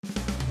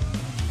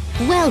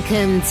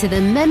Welcome to the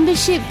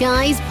Membership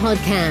Guys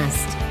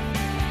podcast.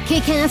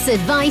 Kick-ass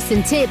advice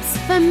and tips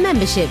for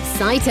membership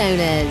site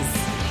owners.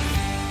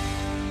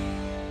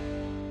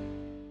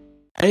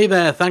 Hey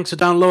there, thanks for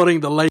downloading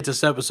the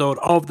latest episode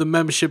of the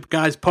Membership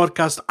Guys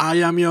podcast. I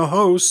am your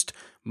host,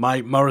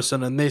 Mike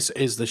Morrison, and this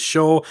is the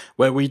show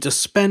where we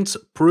dispense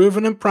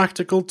proven and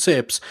practical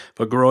tips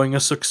for growing a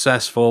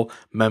successful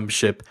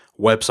membership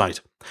website.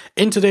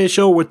 In today's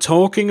show, we're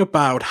talking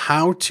about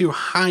how to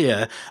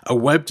hire a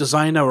web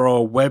designer or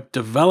a web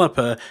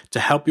developer to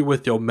help you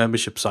with your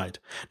membership site.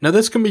 Now,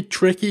 this can be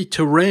tricky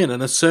terrain,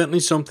 and it's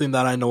certainly something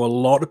that I know a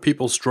lot of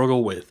people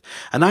struggle with.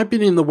 And I've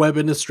been in the web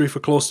industry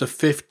for close to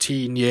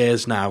 15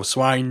 years now,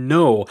 so I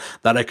know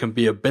that it can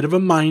be a bit of a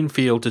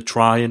minefield to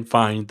try and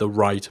find the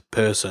right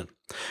person.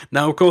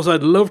 Now, of course,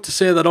 I'd love to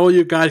say that all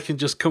you guys can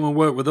just come and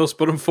work with us,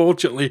 but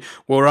unfortunately,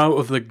 we're out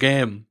of the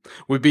game.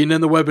 We've been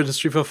in the web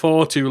industry for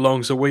far too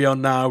long, so we are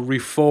now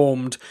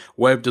reformed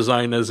web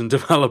designers and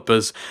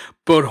developers.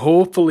 But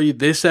hopefully,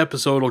 this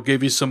episode will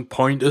give you some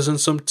pointers and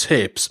some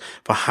tips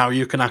for how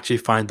you can actually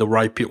find the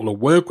right people to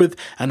work with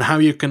and how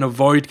you can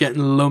avoid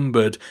getting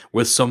lumbered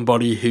with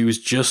somebody who's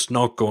just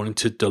not going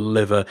to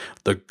deliver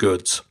the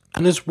goods.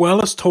 And as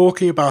well as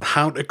talking about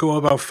how to go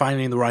about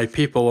finding the right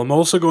people, I'm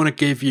also going to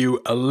give you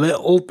a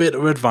little bit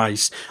of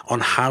advice on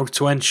how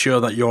to ensure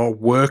that your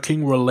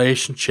working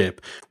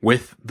relationship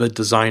with the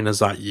designers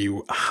that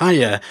you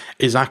hire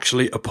is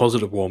actually a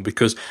positive one.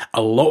 Because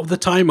a lot of the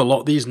time, a lot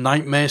of these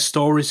nightmare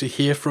stories you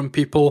hear from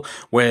people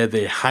where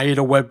they hired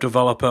a web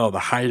developer or they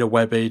hired a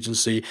web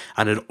agency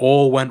and it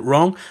all went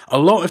wrong, a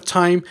lot of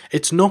time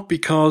it's not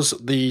because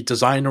the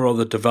designer or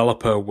the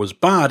developer was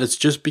bad, it's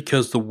just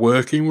because the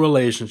working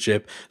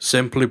relationship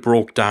simply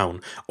broke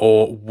down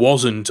or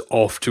wasn't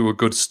off to a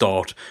good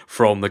start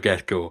from the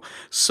get-go.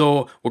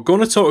 So we're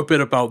going to talk a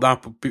bit about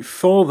that, but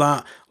before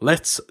that,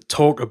 let's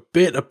talk a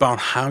bit about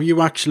how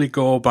you actually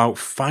go about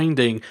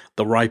finding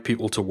the right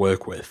people to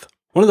work with.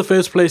 One of the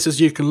first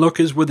places you can look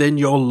is within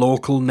your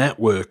local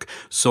network.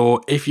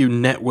 So if you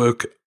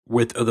network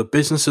with other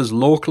businesses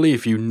locally,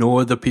 if you know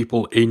other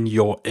people in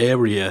your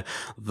area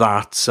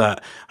that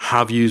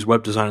have used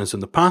web designers in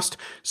the past,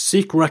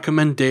 seek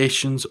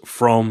recommendations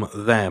from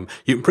them.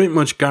 You can pretty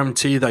much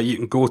guarantee that you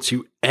can go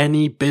to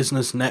any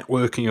business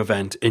networking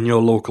event in your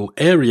local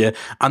area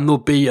and there'll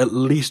be at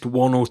least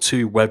one or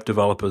two web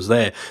developers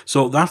there.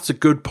 So that's a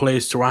good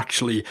place to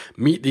actually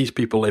meet these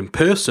people in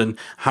person,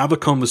 have a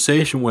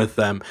conversation with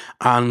them,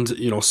 and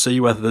see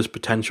whether there's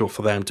potential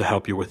for them to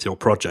help you with your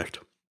project.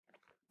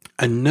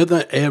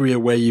 Another area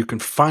where you can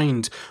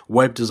find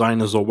web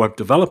designers or web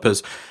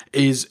developers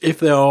is if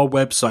there are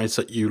websites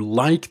that you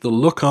like the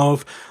look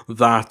of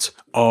that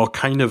are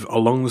kind of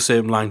along the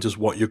same lines as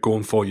what you're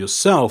going for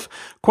yourself.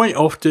 Quite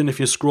often, if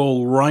you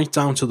scroll right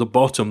down to the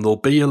bottom, there'll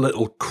be a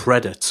little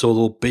credit. So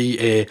there'll be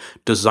a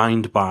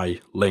designed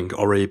by link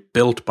or a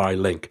built by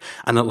link,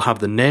 and it'll have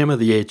the name of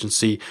the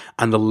agency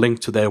and a link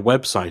to their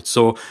website.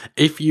 So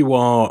if you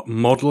are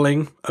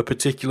modeling a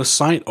particular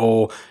site,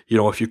 or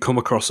if you come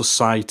across a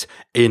site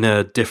in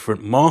a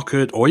different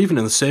market or even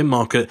in the same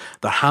market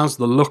that has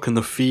the look and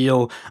the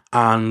feel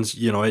and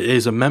it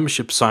is a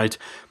membership site,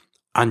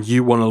 and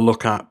you want to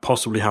look at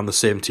possibly having the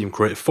same team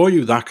create it for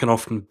you, that can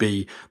often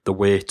be the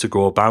way to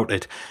go about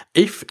it.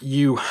 If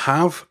you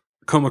have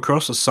come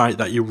across a site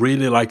that you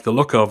really like the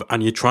look of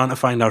and you're trying to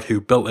find out who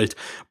built it,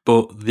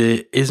 but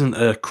there isn't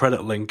a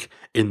credit link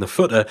in the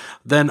footer,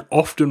 then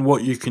often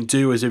what you can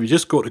do is if you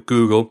just go to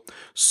Google,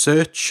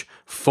 search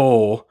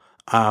for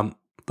the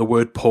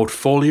word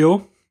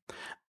portfolio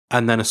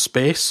and then a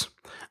space,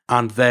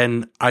 and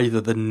then either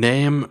the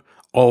name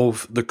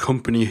of the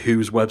company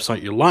whose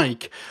website you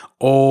like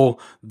or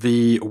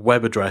the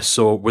web address,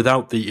 so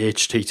without the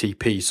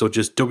HTTP, so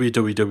just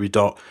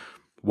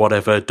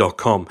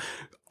www.whatever.com.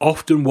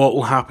 Often what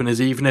will happen is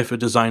even if a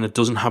designer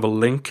doesn't have a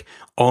link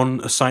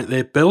on a site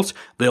they built,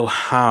 they'll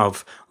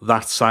have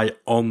that site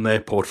on their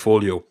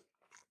portfolio.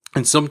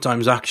 And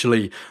sometimes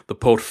actually the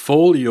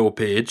portfolio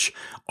page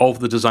of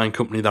the design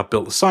company that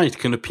built the site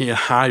can appear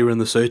higher in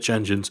the search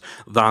engines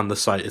than the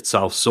site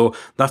itself. So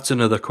that's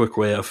another quick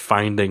way of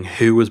finding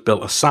who has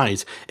built a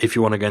site if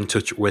you want to get in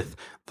touch with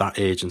that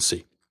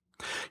agency.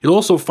 You'll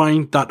also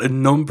find that a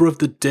number of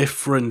the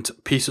different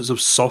pieces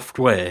of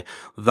software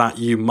that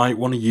you might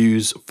want to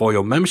use for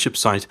your membership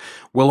site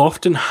will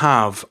often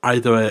have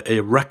either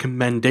a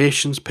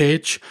recommendations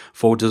page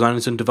for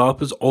designers and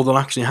developers, or they'll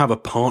actually have a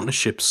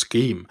partnership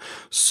scheme.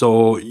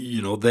 So,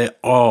 there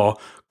are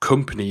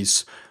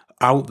companies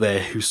out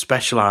there who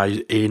specialize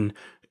in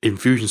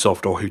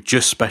Infusionsoft, or who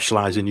just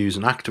specialize in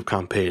using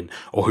ActiveCampaign,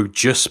 or who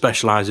just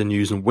specialize in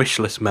using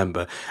Wishlist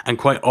Member. And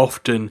quite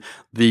often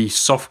the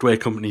software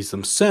companies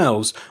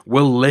themselves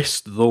will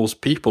list those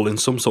people in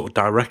some sort of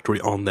directory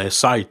on their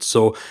site.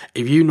 So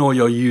if you know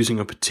you're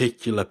using a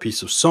particular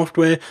piece of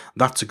software,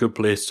 that's a good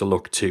place to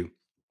look too.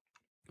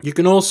 You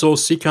can also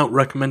seek out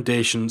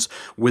recommendations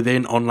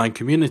within online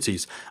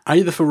communities,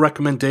 either for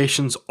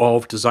recommendations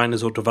of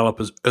designers or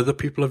developers other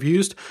people have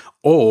used,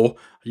 or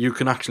you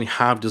can actually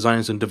have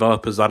designers and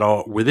developers that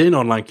are within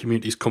online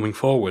communities coming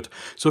forward.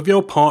 So if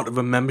you're part of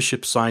a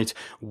membership site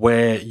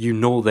where you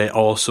know there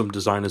are some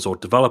designers or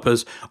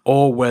developers,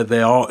 or where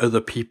there are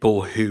other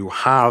people who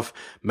have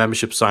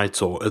membership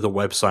sites or other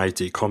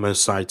websites,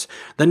 e-commerce sites,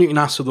 then you can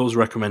ask for those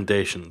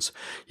recommendations.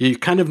 You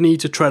kind of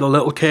need to tread a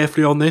little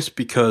carefully on this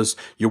because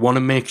you want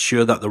to make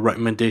sure that the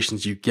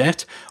recommendations you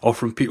get are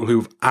from people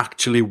who've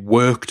actually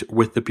worked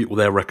with the people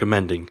they're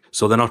recommending.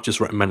 So they're not just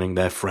recommending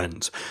their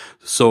friends.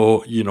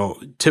 So,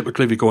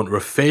 typically if you go into a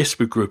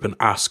Facebook group and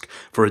ask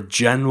for a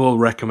general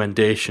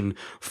recommendation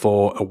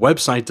for a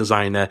website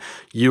designer,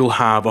 you'll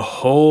have a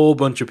whole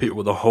bunch of people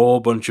with a whole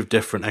bunch of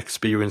different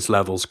experience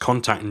levels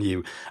contacting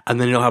you. And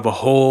then you'll have a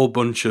whole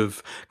bunch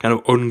of kind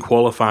of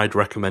unqualified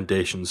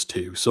recommendations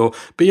too. So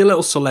be a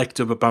little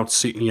selective about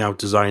seeking out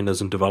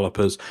designers and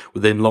developers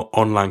within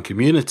online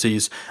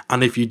communities.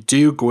 And if you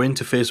do go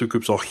into Facebook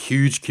groups or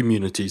huge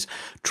communities,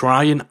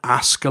 try and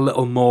ask a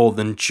little more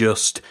than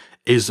just,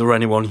 is there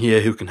anyone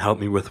here who can help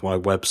me with my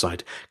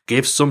website?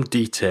 Give some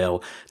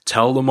detail,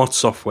 tell them what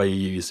software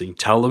you're using,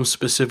 tell them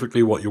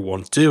specifically what you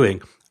want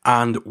doing.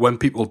 And when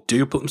people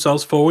do put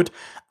themselves forward,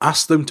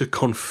 ask them to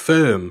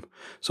confirm.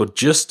 So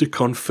just to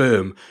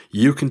confirm,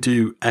 you can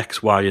do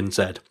X, Y, and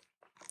Z.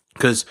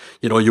 Because,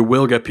 you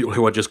will get people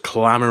who are just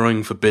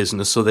clamoring for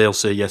business, so they'll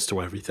say yes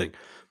to everything.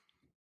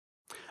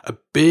 A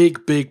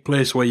big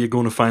place where you're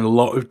going to find a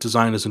lot of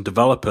designers and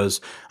developers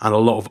and a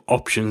lot of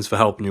options for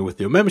helping you with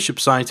your membership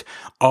site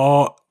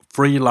are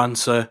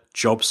freelancer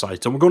job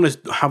sites. And we're going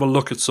to have a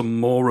look at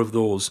some more of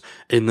those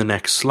in the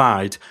next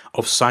slide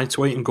of sites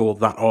where you can go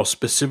that are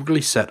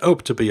specifically set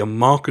up to be a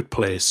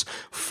marketplace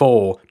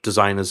for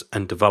designers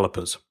and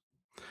developers.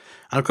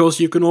 And of course,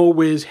 you can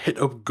always hit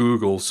up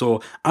Google.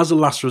 So as a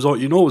last resort,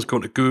 you can always go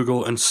to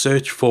Google and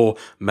search for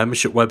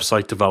membership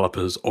website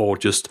developers or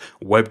just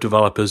web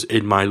developers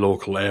in my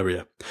local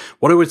area.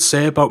 What I would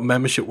say about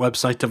membership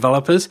website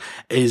developers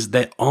is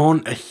there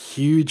aren't a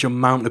huge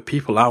amount of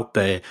people out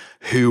there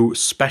who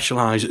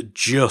specialize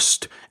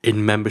just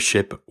in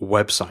membership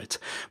websites.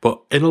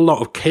 But in a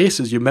lot of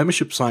cases, your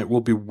membership site will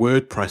be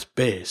WordPress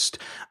based,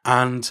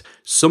 and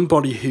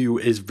somebody who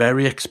is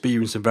very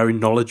experienced and very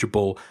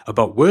knowledgeable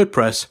about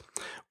WordPress,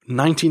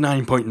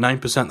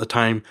 99.9% of the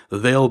time,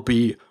 they'll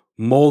be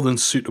more than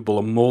suitable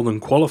and more than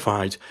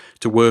qualified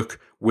to work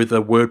with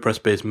a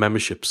WordPress-based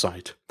membership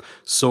site.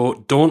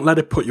 So don't let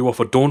it put you off,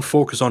 or don't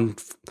focus on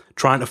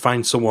trying to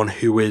find someone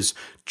who is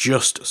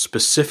just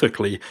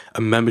specifically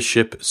a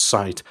membership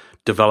site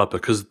developer,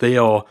 because they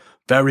are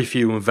very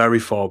few and very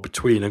far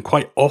between. And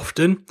quite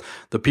often,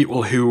 the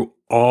people who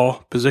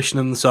are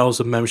positioning themselves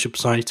as membership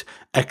site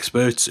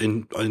experts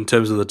in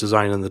terms of the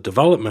design and the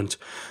development,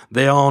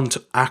 they aren't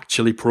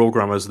actually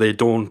programmers. They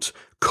don't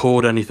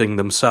code anything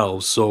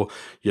themselves. So,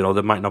 they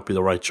might not be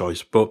the right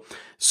choice. But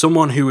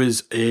someone who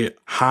is a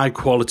high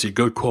quality,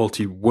 good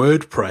quality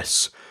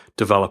WordPress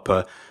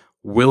developer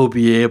will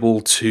be able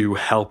to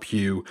help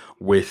you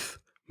with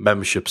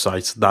membership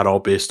sites that are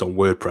based on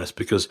WordPress,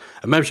 because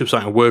a membership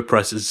site on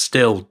WordPress is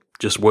still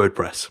just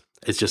WordPress.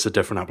 It's just a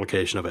different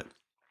application of it.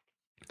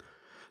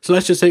 So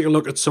let's just take a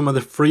look at some of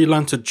the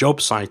freelancer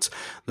job sites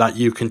that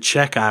you can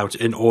check out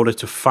in order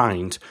to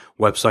find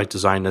website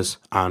designers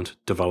and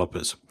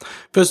developers.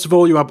 First of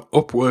all, you have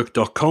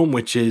Upwork.com,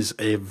 which is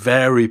a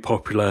very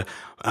popular,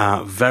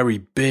 very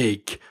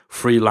big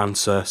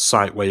freelancer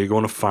site where you're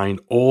going to find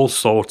all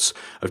sorts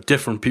of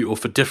different people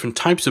for different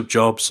types of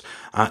jobs,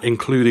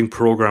 including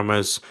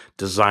programmers,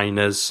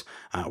 designers,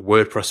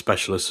 WordPress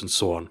specialists, and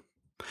so on.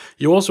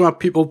 You also have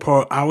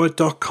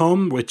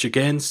peopleperhour.com, which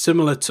again,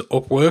 similar to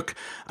Upwork,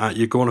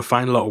 you're going to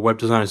find a lot of web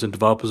designers and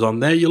developers on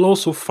there. You'll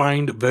also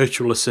find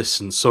virtual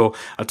assistants. So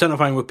I tend to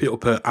find with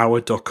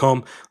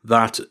peopleperhour.com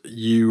that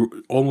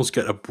you almost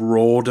get a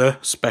broader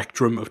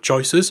spectrum of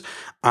choices,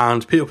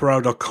 and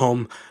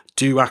peopleperhour.com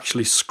do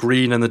actually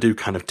screen and they do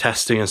kind of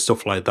testing and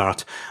stuff like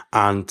that.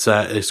 And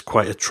it's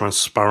quite a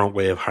transparent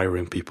way of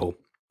hiring people.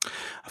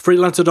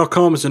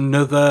 Freelancer.com is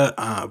another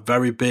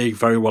very big,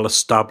 very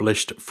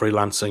well-established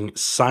freelancing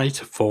site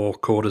for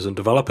coders and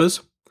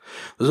developers.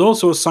 There's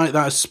also a site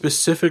that is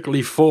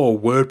specifically for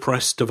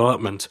WordPress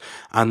development,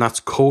 and that's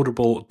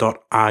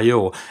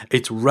Codable.io.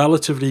 It's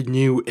relatively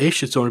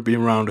new-ish. It's only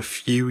been around a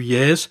few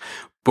years,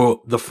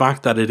 but the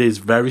fact that it is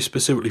very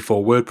specifically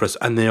for WordPress,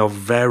 and they are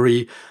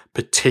very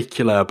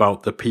particular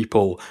about the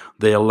people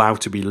they allow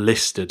to be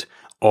listed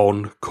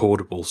on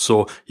Codable.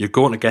 So you're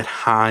going to get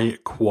high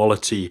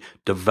quality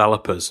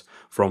developers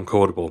from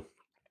Codable.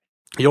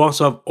 You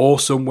also have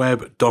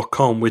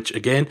awesomeweb.com, which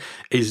again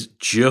is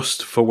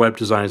just for web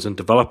designers and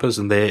developers,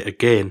 and they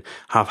again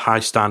have high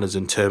standards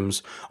in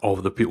terms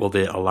of the people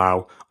they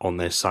allow on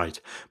their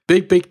site.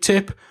 Big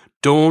tip,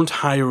 don't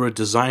hire a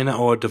designer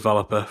or a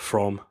developer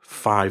from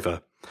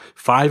Fiverr.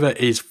 Fiverr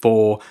is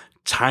for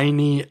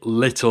tiny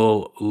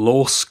little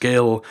low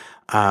skill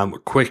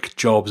quick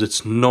jobs.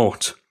 It's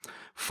not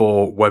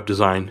for web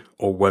design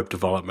or web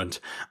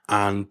development.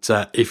 And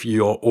if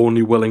you're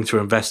only willing to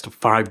invest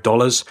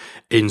 $5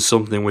 in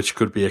something which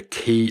could be a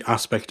key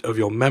aspect of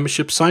your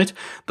membership site,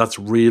 that's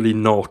really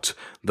not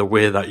the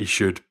way that you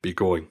should be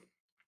going.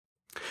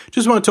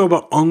 Just want to talk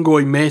about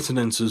ongoing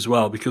maintenance as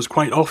well, because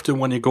quite often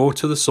when you go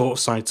to the sort of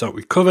sites that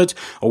we covered,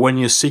 or when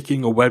you're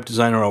seeking a web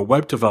designer or a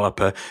web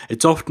developer,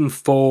 it's often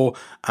for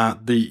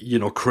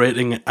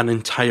creating an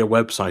entire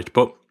website.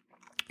 But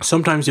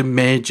sometimes you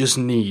may just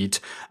need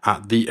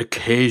the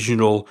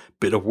occasional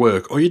bit of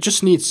work, or you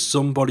just need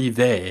somebody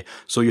there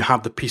so you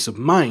have the peace of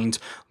mind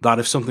that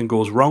if something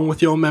goes wrong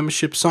with your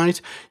membership site,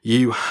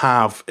 you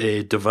have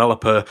a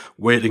developer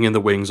waiting in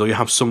the wings, or you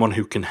have someone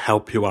who can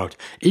help you out,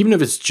 even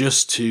if it's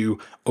just to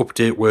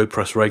update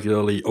WordPress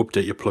regularly,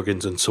 update your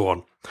plugins and so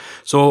on.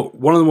 So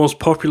one of the most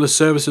popular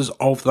services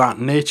of that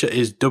nature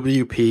is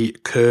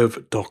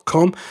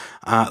wpcurve.com.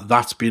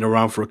 That's been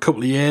around for a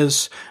couple of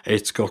years.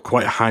 It's got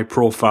quite a high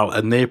profile,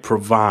 and they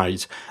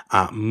provide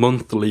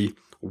monthly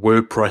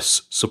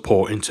WordPress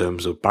support in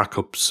terms of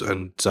backups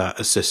and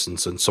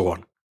assistance and so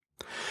on.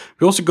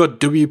 We also got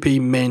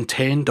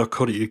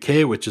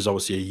wpmaintain.co.uk, which is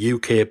obviously a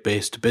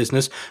UK-based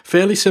business,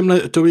 fairly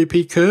similar to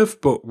WP Curve,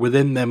 but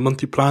within their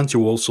monthly plans,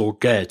 you also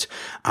get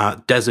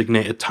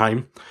designated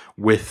time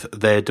with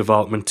their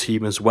development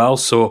team as well.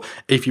 So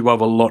if you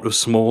have a lot of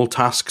small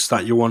tasks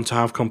that you want to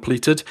have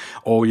completed,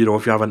 or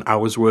if you have an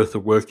hour's worth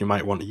of work you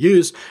might want to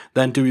use,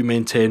 then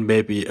wpmaintain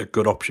may be a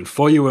good option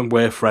for you, and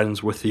we're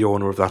friends with the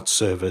owner of that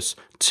service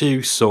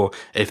too. So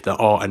if there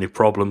are any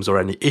problems or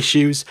any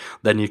issues,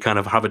 then you kind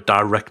of have a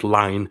direct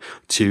line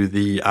to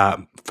the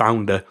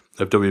founder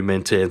of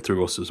wpmaintain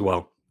through us as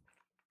well.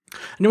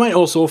 And you might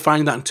also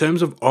find that in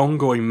terms of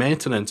ongoing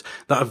maintenance,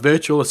 that a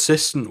virtual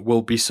assistant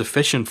will be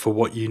sufficient for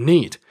what you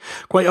need.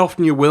 Quite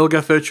often you will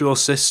get virtual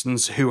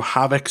assistants who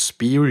have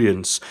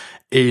experience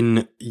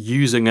in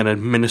using and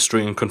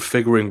administering and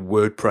configuring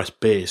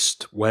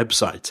WordPress-based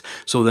websites.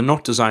 So they're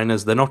not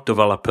designers, they're not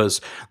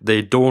developers,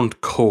 they don't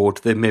code,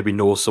 they maybe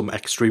know some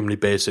extremely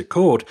basic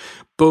code,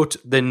 but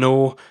they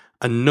know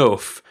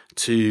enough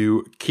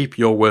to keep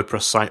your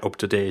WordPress site up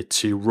to date,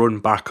 to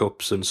run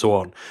backups and so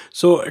on.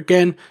 So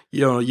again,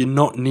 you're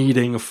not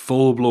needing a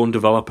full-blown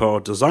developer or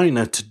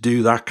designer to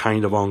do that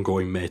kind of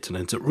ongoing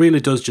maintenance. It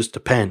really does just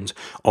depend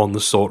on the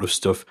sort of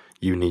stuff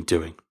you need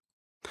doing.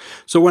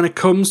 So when it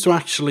comes to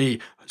actually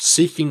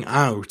seeking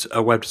out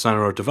a web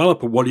designer or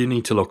developer, what do you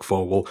need to look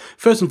for? Well,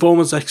 first and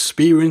foremost,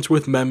 experience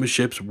with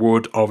memberships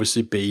would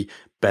obviously be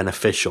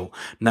beneficial.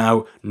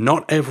 Now,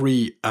 not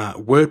every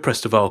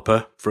WordPress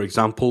developer, for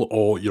example,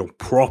 or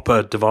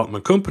proper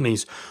development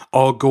companies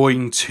are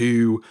going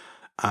to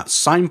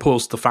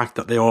signpost the fact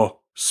that they are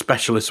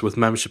specialists with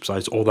membership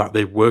sites, or that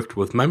they've worked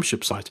with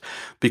membership sites,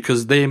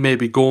 because they may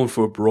be going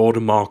for a broader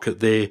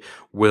market. They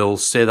will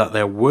say that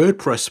they're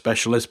WordPress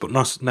specialists, but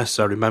not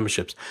necessarily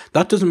memberships.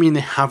 That doesn't mean they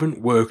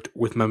haven't worked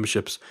with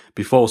memberships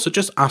before. So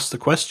just ask the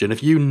question.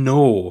 If you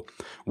know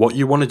what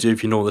you want to do,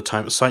 if you know the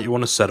type of site you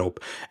want to set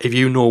up, if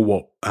you know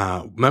what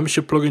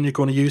membership plugin you're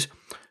going to use,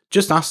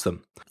 just ask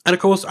them. And of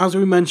course, as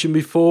we mentioned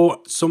before,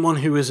 someone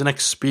who is an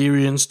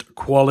experienced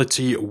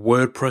quality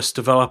WordPress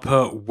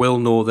developer will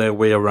know their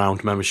way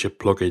around membership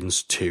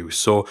plugins too.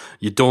 So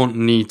you don't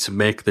need to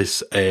make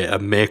this a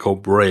make or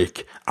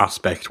break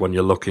aspect when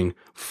you're looking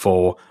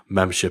for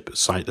membership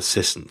site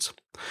assistance.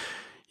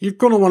 You're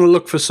going to want to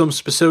look for some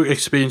specific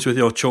experience with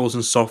your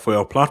chosen software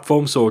or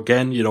platform. So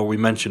again, we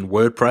mentioned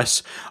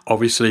WordPress.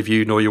 Obviously, if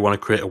you want to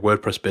create a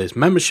WordPress-based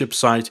membership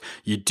site,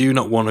 you do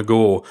not want to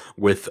go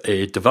with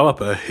a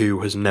developer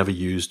who has never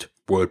used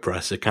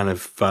WordPress. It kind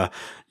of,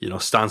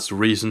 stands to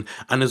reason.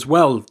 And as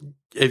well,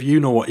 if you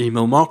know what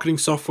email marketing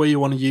software you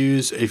want to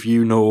use, if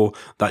you know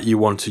that you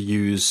want to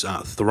use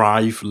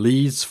Thrive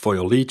Leads for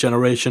your lead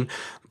generation,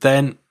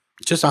 then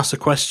just ask a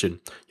question.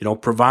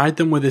 Provide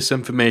them with this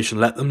information.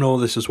 Let them know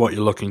this is what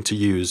you're looking to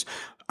use.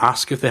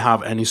 Ask if they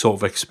have any sort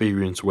of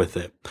experience with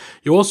it.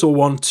 You also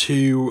want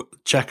to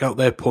check out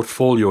their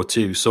portfolio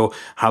too. So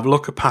have a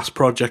look at past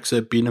projects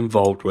they've been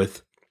involved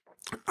with.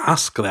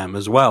 Ask them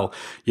as well.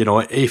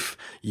 If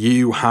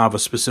you have a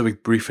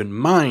specific brief in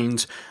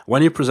mind,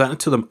 when you present it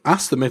to them,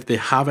 ask them if they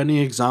have any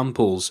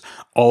examples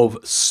of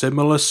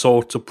similar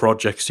sorts of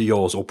projects to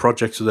yours, or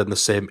projects within the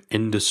same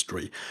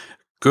industry.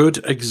 Good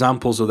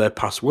examples of their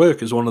past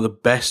work is one of the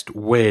best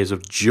ways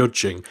of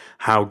judging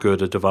how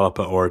good a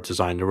developer or a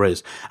designer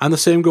is. And the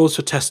same goes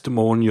for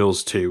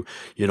testimonials too.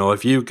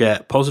 If you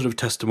get positive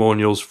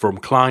testimonials from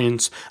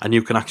clients and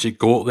you can actually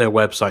go to their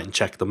website and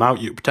check them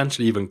out, you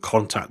potentially even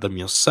contact them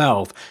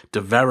yourself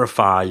to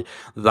verify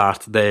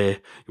that they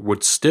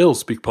would still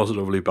speak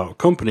positively about a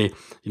company,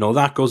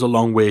 that goes a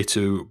long way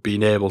to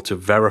being able to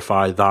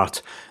verify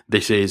that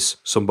this is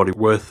somebody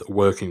worth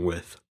working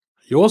with.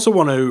 You also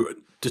want to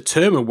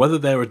determine whether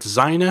they're a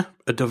designer,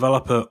 a a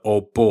developer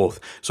or both?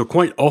 So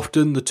quite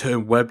often the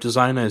term web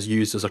designer is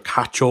used as a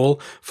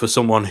catch-all for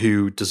someone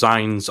who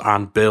designs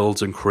and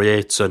builds and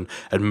creates and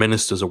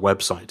administers a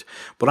website.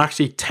 But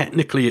actually,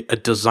 technically, a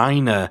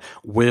designer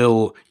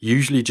will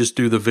usually just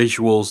do the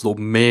visuals. They'll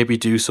maybe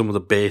do some of the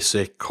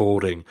basic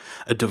coding.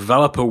 A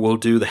developer will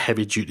do the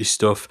heavy-duty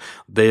stuff.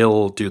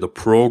 They'll do the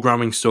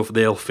programming stuff.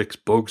 They'll fix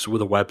bugs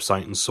with a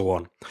website and so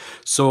on.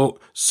 So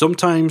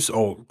sometimes,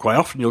 or quite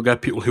often, you'll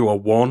get people who are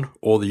one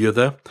or the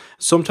other.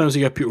 Sometimes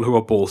you get people who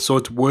are both. So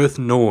it's worth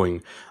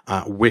knowing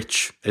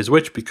which is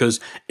which, because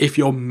if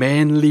you're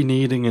mainly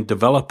needing a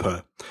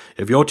developer,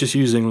 if you're just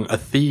using a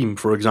theme,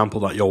 for example,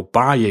 that you're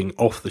buying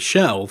off the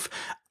shelf,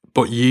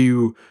 but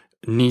you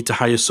need to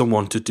hire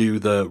someone to do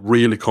the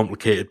really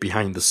complicated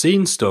behind the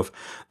scenes stuff,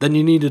 then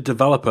you need a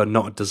developer,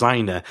 not a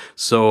designer.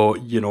 So,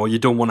 you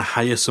don't want to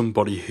hire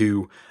somebody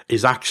who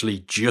is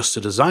actually just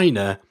a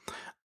designer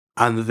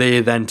and they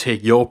then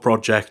take your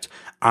project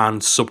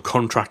and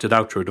subcontract it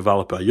out to a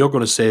developer. You're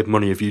going to save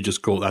money if you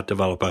just go to that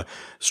developer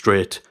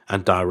straight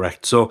and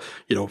direct. So,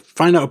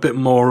 find out a bit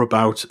more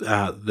about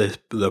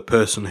the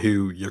person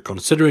who you're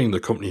considering, the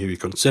company who you're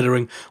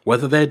considering,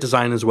 whether they're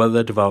designers, whether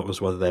they're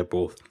developers, whether they're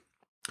both.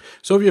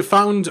 So if you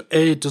found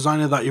a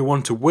designer that you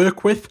want to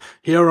work with,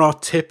 here are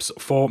tips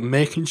for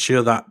making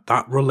sure that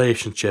that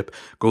relationship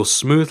goes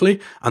smoothly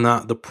and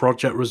that the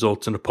project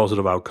results in a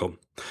positive outcome.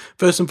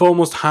 First and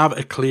foremost, have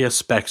a clear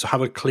spec. So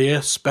have a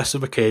clear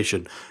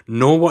specification.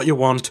 Know what you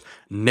want,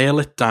 nail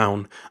it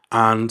down,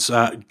 and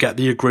get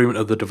the agreement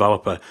of the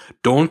developer.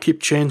 Don't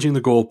keep changing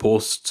the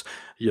goalposts.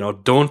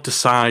 Don't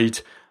decide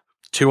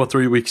 2 or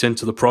 3 weeks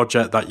into the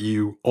project that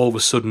you all of a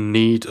sudden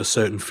need a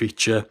certain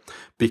feature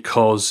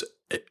because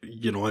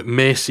it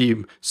may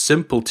seem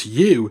simple to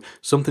you.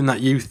 Something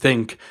that you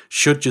think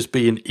should just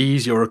be an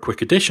easy or a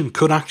quick addition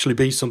could actually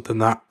be something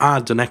that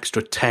adds an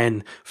extra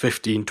 10,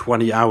 15,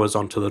 20 hours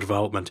onto the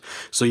development.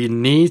 So you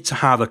need to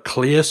have a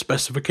clear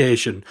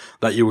specification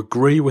that you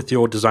agree with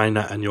your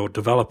designer and your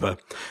developer.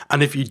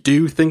 And if you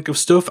do think of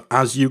stuff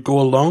as you go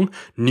along,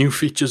 new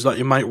features that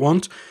you might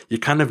want, you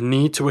kind of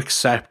need to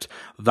accept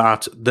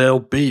that there'll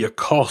be a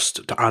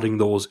cost to adding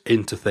those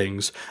into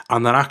things,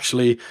 and that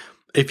actually,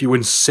 if you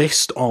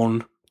insist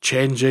on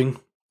changing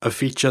a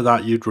feature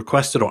that you'd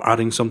requested or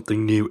adding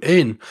something new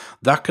in,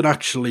 that could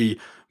actually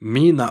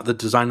mean that the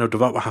designer or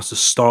developer has to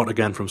start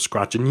again from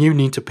scratch, and you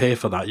need to pay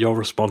for that. You're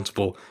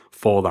responsible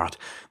for that.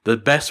 The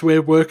best way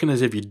of working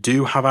is if you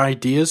do have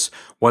ideas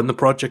when the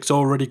project's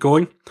already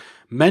going,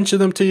 mention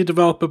them to your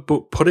developer,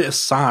 but put it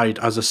aside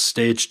as a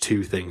stage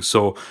 2 thing.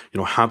 So,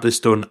 have this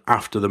done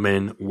after the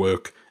main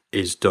work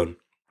is done.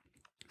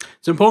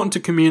 It's important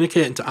to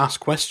communicate and to ask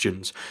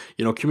questions.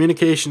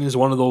 Communication is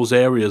one of those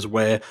areas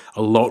where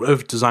a lot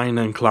of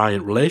designer and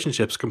client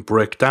relationships can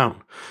break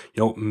down.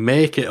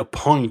 Make it a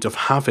point of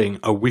having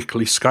a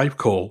weekly Skype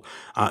call,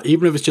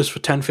 even if it's just for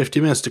 10,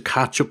 15 minutes, to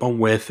catch up on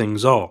where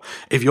things are.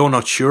 If you're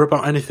not sure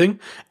about anything,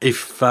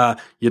 if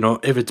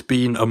it's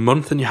been a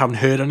month and you haven't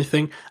heard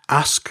anything,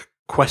 ask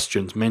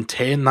questions,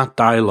 maintain that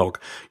dialogue.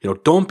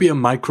 Don't be a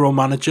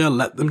micromanager,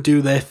 let them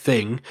do their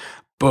thing.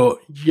 But,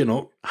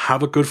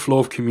 have a good flow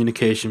of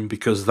communication,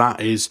 because that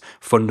is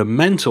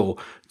fundamental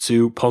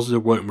to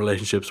positive working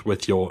relationships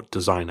with your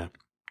designer.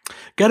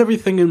 Get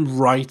everything in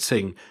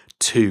writing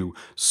too.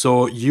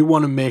 So you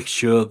want to make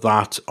sure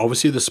that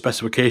obviously the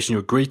specification you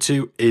agree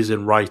to is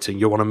in writing.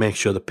 You want to make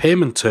sure the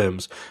payment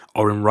terms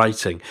are in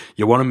writing.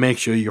 You want to make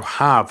sure you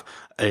have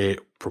a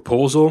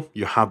proposal,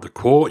 you have the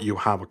quote, you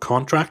have a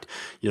contract.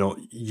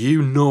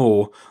 You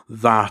know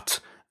that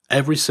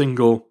every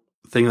single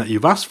thing that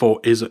you've asked for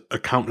is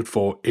accounted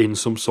for in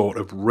some sort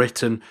of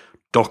written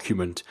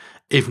document.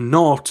 If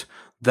not,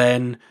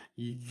 then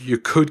you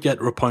could get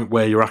to a point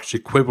where you're actually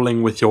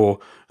quibbling with your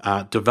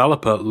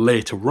developer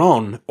later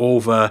on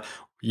over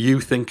you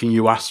thinking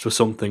you asked for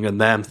something and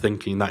them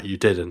thinking that you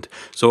didn't.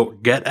 So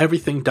get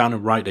everything down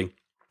in writing.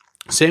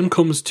 Same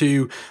comes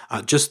to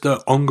just the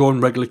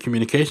ongoing regular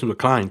communication with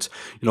clients.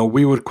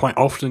 We would quite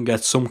often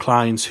get some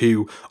clients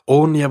who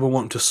only ever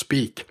want to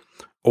speak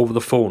over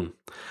the phone.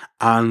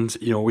 And,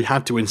 we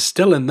had to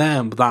instill in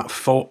them that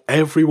for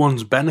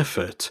everyone's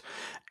benefit,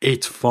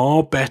 it's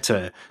far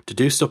better to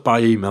do stuff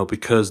by email,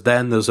 because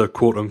then there's a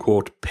quote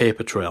unquote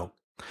paper trail.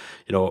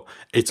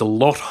 It's a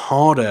lot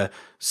harder,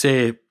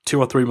 say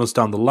 2 or 3 months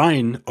down the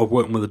line of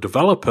working with a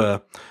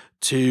developer,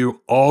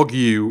 to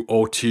argue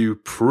or to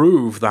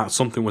prove that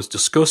something was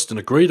discussed and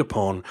agreed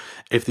upon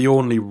if the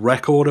only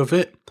record of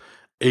it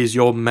is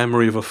your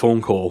memory of a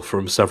phone call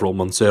from several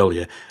months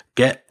earlier.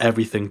 Get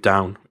everything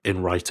down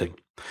in writing.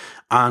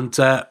 And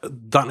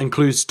that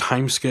includes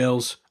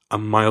timescales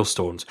and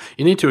milestones.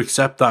 You need to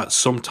accept that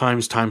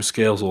sometimes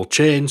timescales will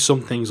change, some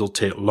things will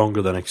take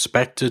longer than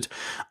expected.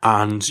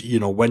 And,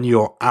 when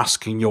you're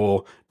asking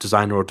your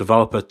designer or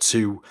developer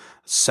to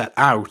set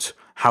out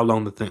how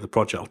long they think the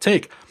project will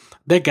take,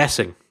 they're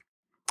guessing.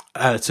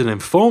 it's an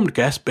informed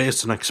guess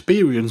based on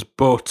experience,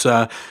 but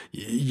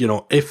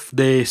if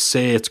they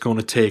say it's going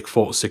to take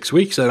 4 to 6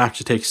 weeks, it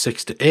actually takes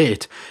 6 to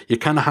 8. You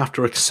kind of have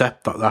to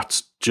accept that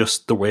that's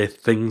just the way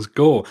things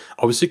go.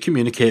 Obviously,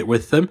 communicate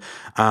with them,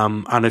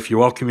 and if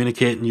you are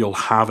communicating, you'll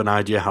have an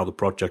idea how the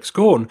project's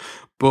going.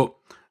 But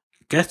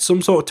get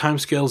some sort of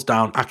timescales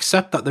down.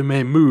 Accept that they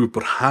may move,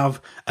 but have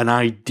an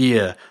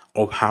idea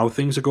of how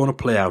things are going to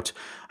play out,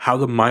 how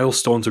the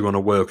milestones are going to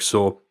work.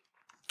 So,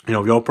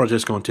 if your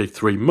project's going to take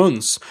 3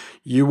 months,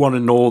 you want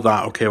to know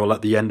that, okay, well,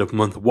 at the end of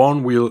month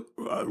 1,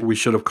 we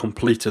should have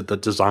completed the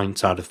design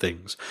side of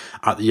things.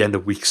 At the end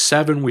of week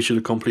 7, we should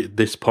have completed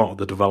this part of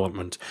the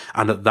development.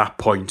 And at that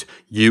point,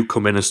 you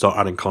come in and start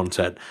adding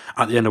content.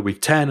 At the end of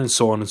week 10, and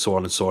so on and so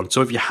on and so on.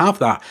 So if you have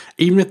that,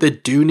 even if they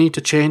do need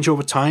to change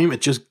over time, it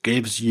just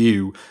gives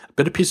you a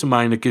bit of peace of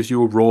mind. It gives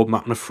you a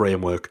roadmap and a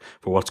framework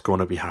for what's going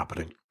to be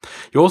happening.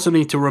 You also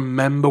need to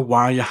remember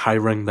why you're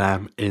hiring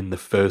them in the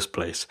first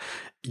place.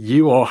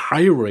 You are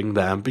hiring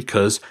them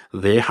because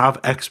they have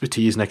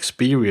expertise and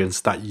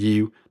experience that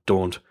you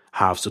don't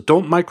have. So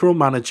don't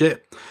micromanage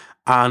it,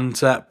 and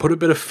put a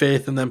bit of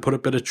faith in them, put a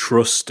bit of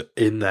trust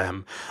in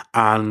them.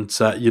 And,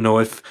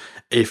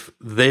 if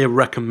they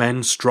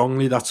recommend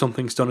strongly that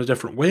something's done a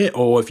different way,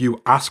 or if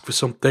you ask for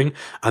something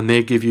and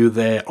they give you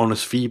their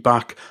honest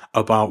feedback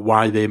about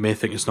why they may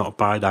think it's not a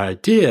bad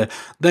idea,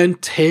 then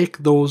take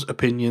those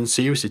opinions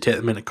seriously, take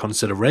them into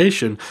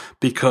consideration,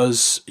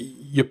 because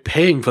you're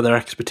paying for their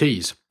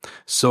expertise.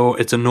 So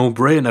it's a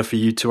no-brainer for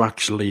you to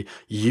actually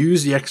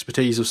use the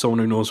expertise of someone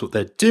who knows what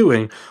they're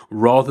doing,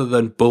 rather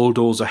than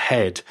bulldoze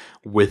ahead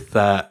with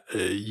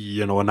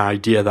an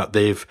idea that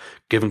they've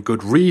given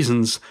good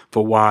reasons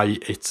for why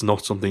it's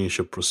not something you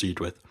should proceed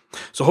with.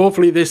 So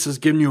hopefully this has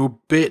given you a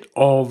bit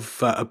of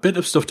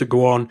stuff to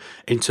go on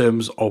in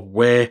terms of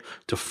where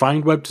to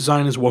find web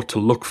designers, what to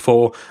look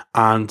for,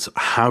 and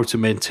how to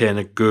maintain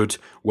a good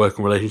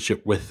working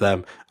relationship with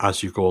them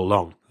as you go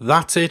along.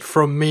 That's it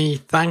from me.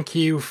 Thank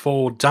you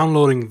for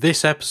downloading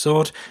this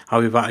episode.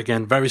 I'll be back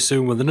again very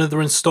soon with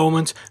another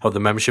installment of the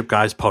Membership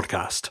Guys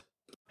podcast.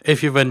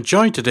 If you've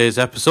enjoyed today's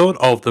episode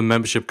of the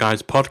Membership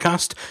Guys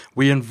podcast,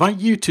 we invite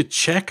you to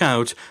check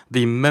out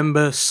the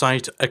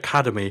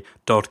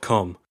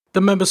membersiteacademy.com.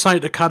 The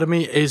MemberSite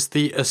Academy is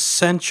the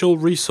essential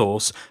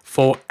resource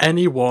for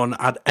anyone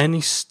at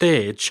any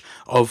stage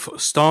of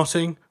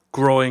starting,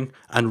 growing,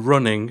 and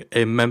running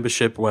a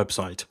membership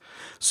website.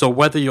 So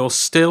whether you're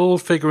still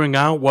figuring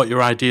out what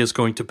your idea is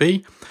going to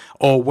be,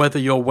 or whether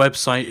your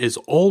website is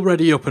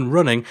already up and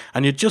running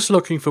and you're just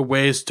looking for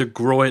ways to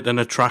grow it and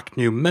attract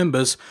new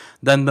members,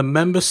 then the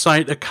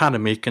MemberSite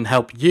Academy can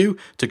help you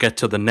to get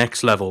to the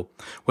next level.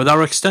 With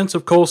our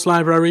extensive course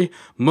library,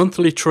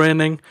 monthly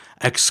training,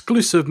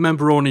 exclusive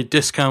member-only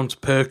discounts,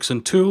 perks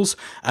and tools,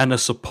 and a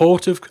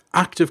supportive,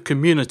 active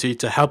community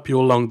to help you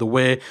along the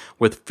way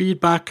with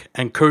feedback,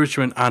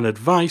 encouragement and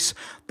advice,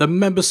 the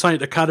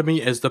MemberSite Academy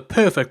is the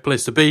perfect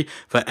place to be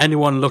for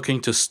anyone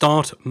looking to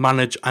start,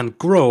 manage and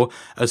grow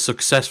a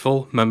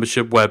successful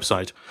membership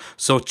website.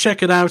 So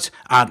check it out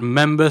at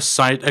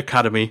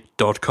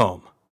membersiteacademy.com.